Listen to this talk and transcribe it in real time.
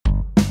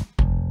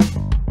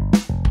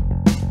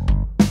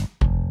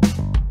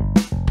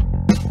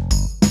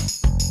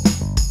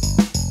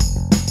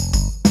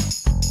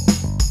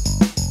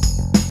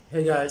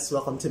Hey guys,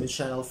 welcome to my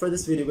channel. For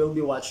this video, we'll be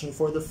watching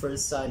for the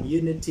first time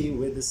Unity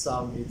with the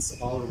song It's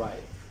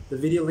Alright. The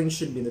video link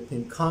should be in the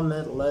pinned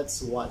comment.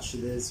 Let's watch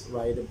this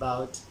right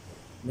about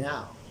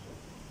now.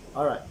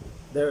 Alright,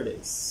 there it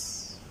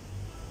is.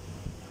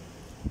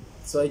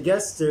 So I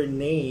guess their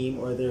name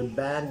or their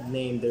band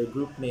name, their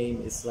group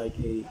name is like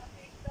a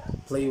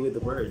play with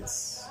the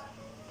words.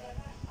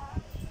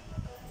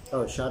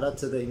 Oh, shout out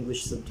to the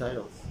English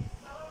subtitles.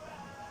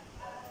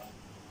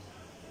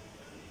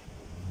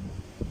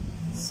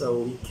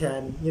 So we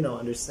can,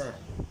 understand.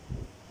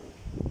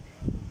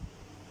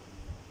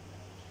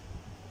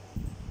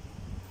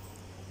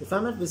 If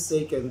I'm not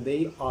mistaken,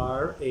 they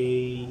are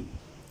a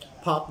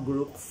pop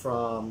group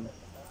from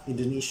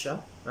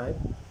Indonesia, right?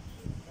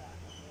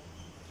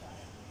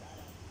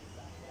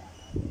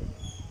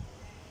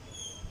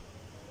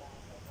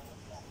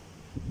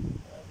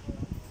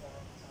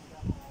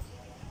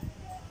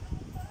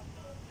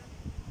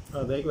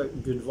 Oh, they have a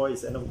good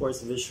voice and of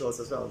course visuals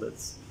as well.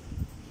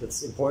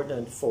 That's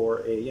important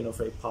for a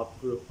for a pop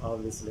group,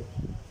 obviously.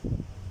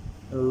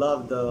 I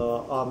love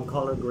the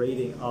color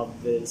grading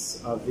of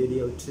this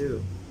video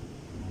too.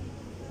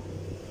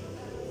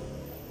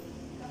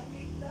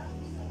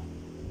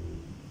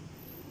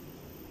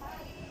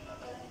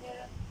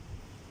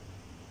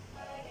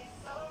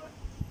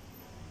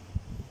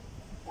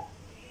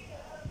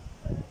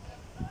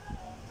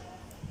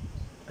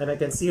 And I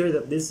can see here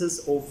that this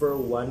is over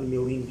 1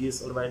 million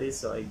views already,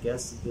 so I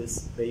guess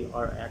they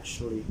are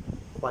actually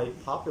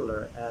quite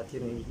popular at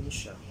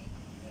Indonesia.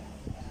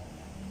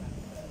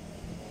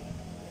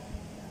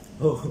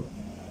 Oh.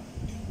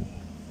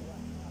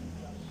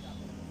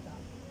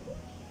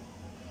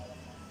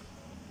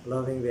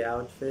 Loving the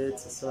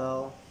outfits as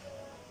well.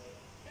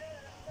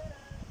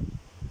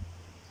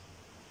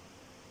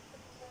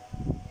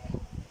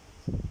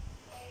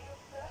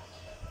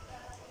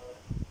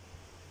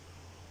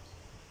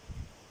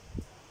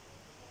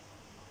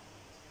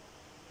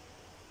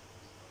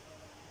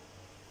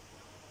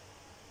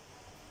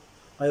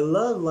 I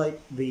love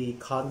like the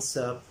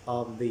concept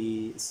of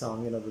the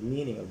song, the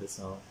meaning of the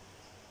song.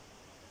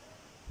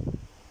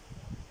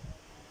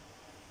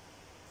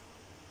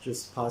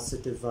 Just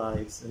positive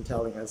vibes and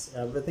telling us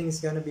everything's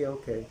gonna be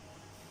okay.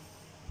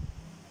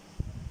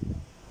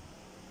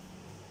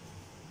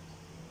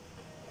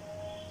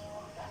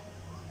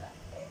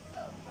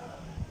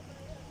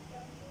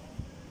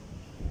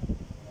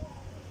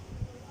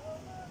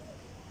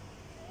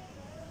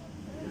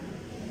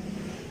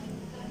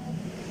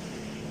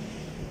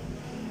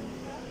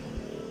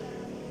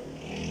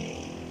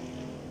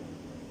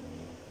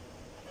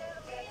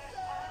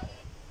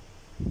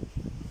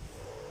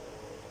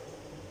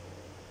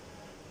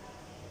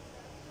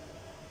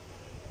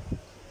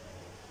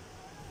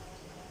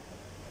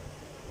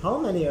 How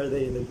many are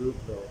they in the group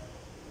though?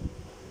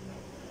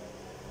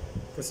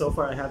 Because so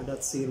far I have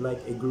not seen like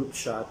a group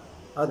shot.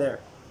 Oh,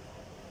 there.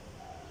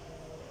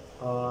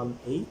 8,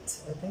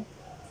 I think.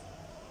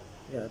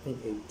 Yeah, I think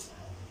 8.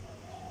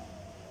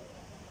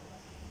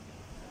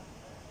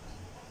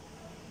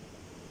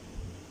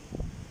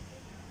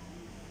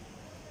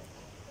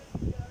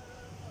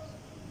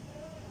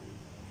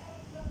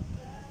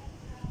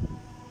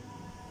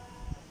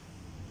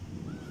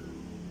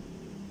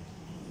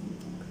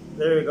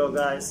 There you go,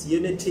 guys.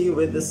 Unity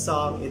with the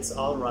song It's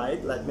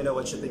Alright. Let me know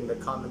what you think in the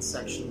comment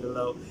section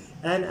below.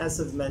 And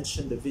as I've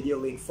mentioned, the video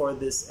link for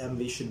this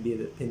MV should be in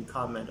the pinned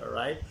comment,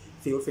 alright?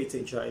 Feel free to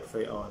enjoy it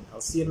for your own.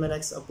 I'll see you in my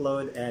next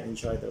upload and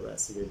enjoy the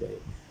rest of your day.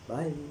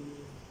 Bye!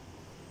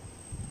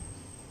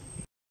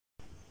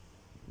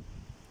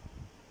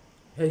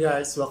 Hey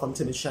guys, welcome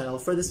to my channel.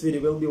 For this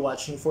video, we'll be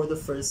watching for the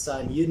first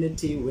time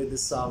Unity with the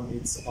song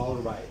It's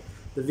Alright.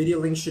 The video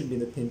link should be in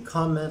the pinned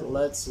comment.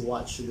 Let's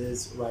watch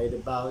this right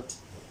about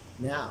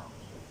now.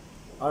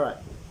 Alright,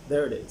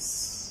 there it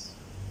is.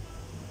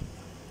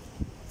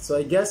 So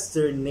I guess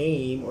their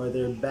name or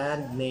their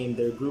band name,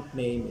 their group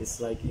name is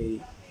like a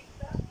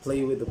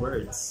play with the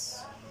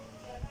words.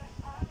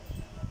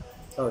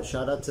 Oh,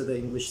 shout out to the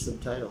English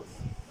subtitles.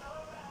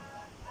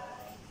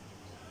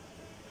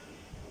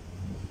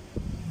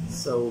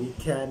 So we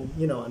can,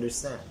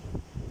 understand.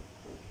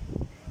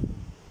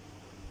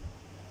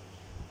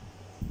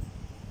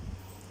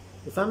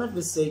 If I'm not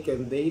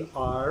mistaken, they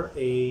are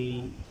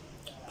a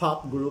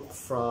pop group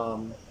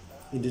from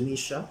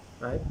Indonesia,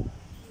 right?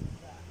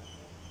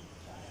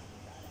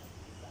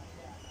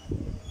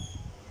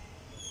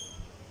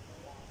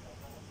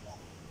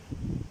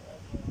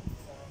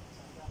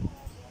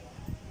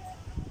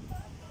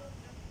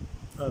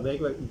 Oh, they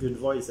have a good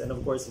voice and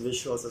of course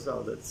visuals as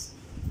well.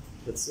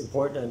 That's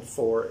important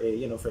for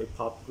a for a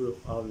pop group,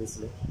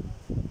 obviously.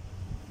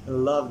 I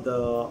love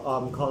the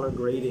color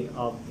grading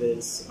of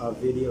this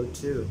video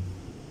too.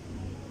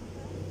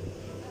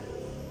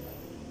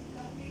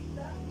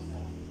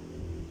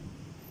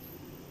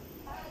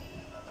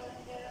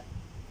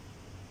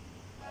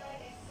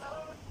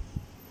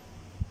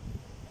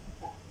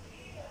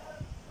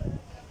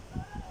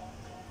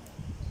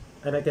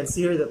 And I can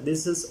see here that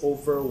this is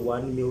over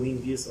 1 million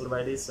views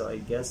already, so I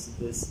guess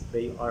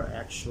they are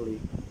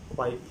actually quite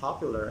quite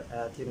popular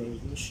at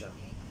Indonesia.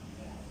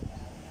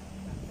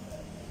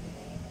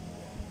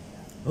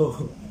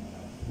 Oh,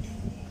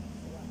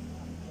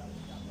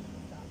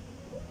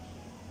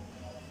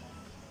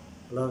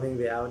 loving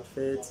the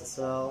outfits as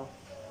well.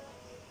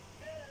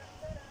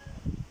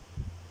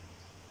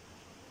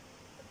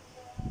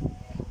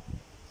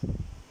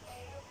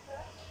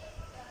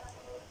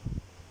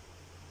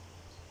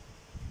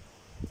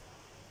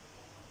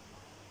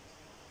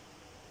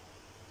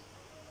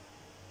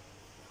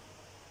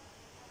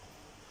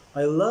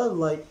 I love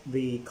like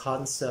the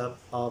concept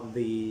of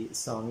the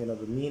song, the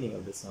meaning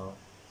of the song.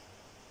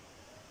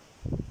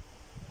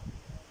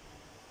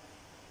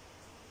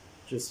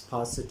 Just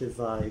positive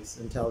vibes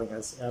and telling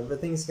us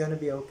everything's gonna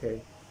be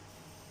okay.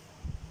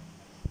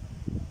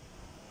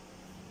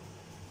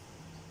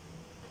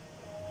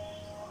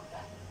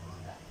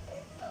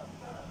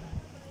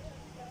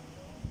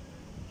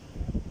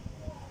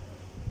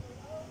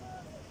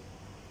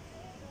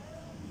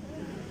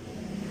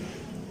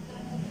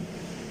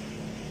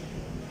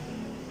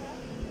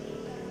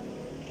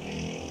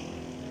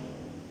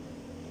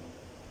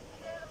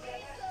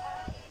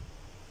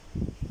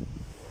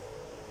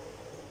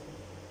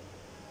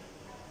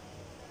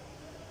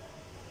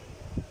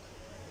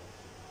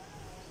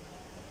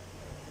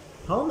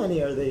 How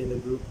many are they in the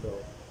group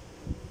though?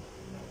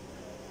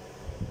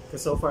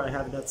 Because so far I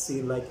have not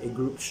seen like a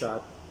group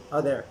shot.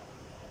 Oh, there.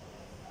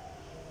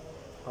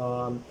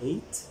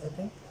 Eight, I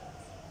think.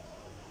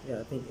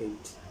 Yeah, I think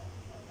eight.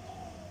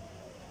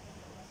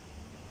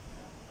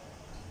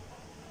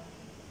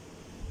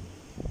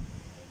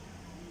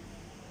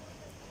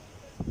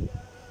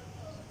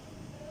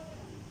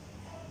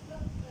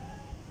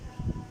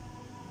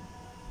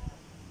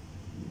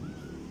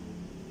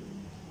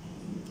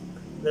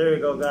 There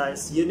you go,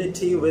 guys.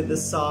 Unity with the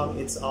song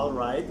It's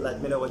Alright.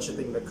 Let me know what you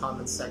think in the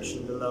comment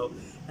section below.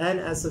 And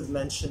as I've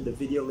mentioned, the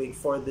video link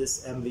for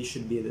this MV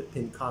should be in the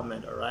pinned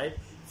comment, alright?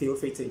 Feel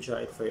free to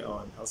enjoy it for your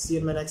own. I'll see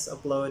you in my next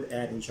upload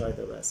and enjoy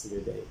the rest of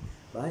your day.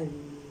 Bye!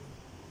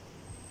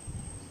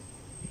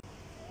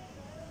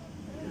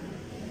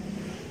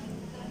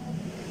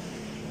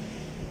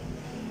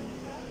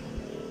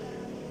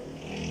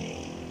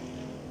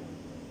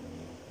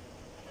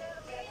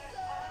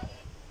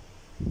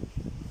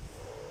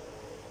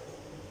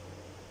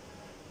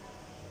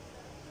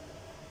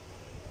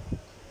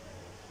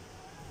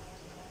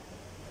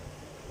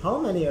 How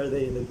many are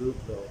they in the group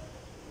though?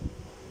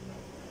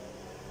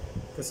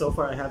 Because so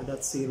far I have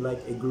not seen like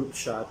a group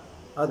shot.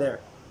 Oh,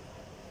 there.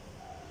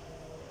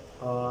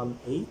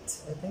 Eight,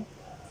 I think.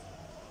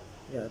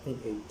 Yeah, I think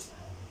eight.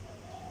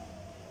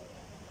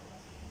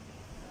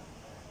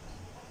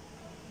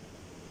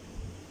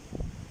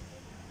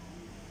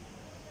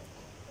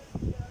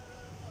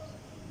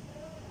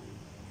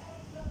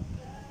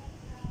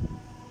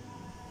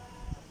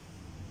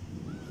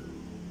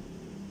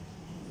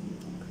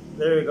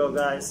 There you go,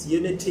 guys.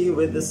 Unity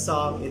with the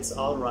song It's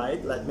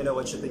Alright. Let me know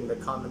what you think in the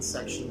comment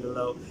section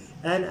below.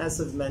 And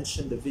as I've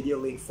mentioned, the video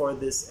link for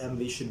this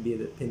MV should be in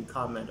the pinned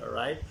comment,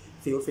 alright?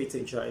 Feel free to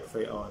enjoy it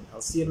for your own.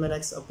 I'll see you in my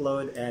next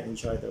upload and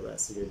enjoy the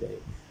rest of your day.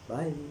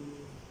 Bye!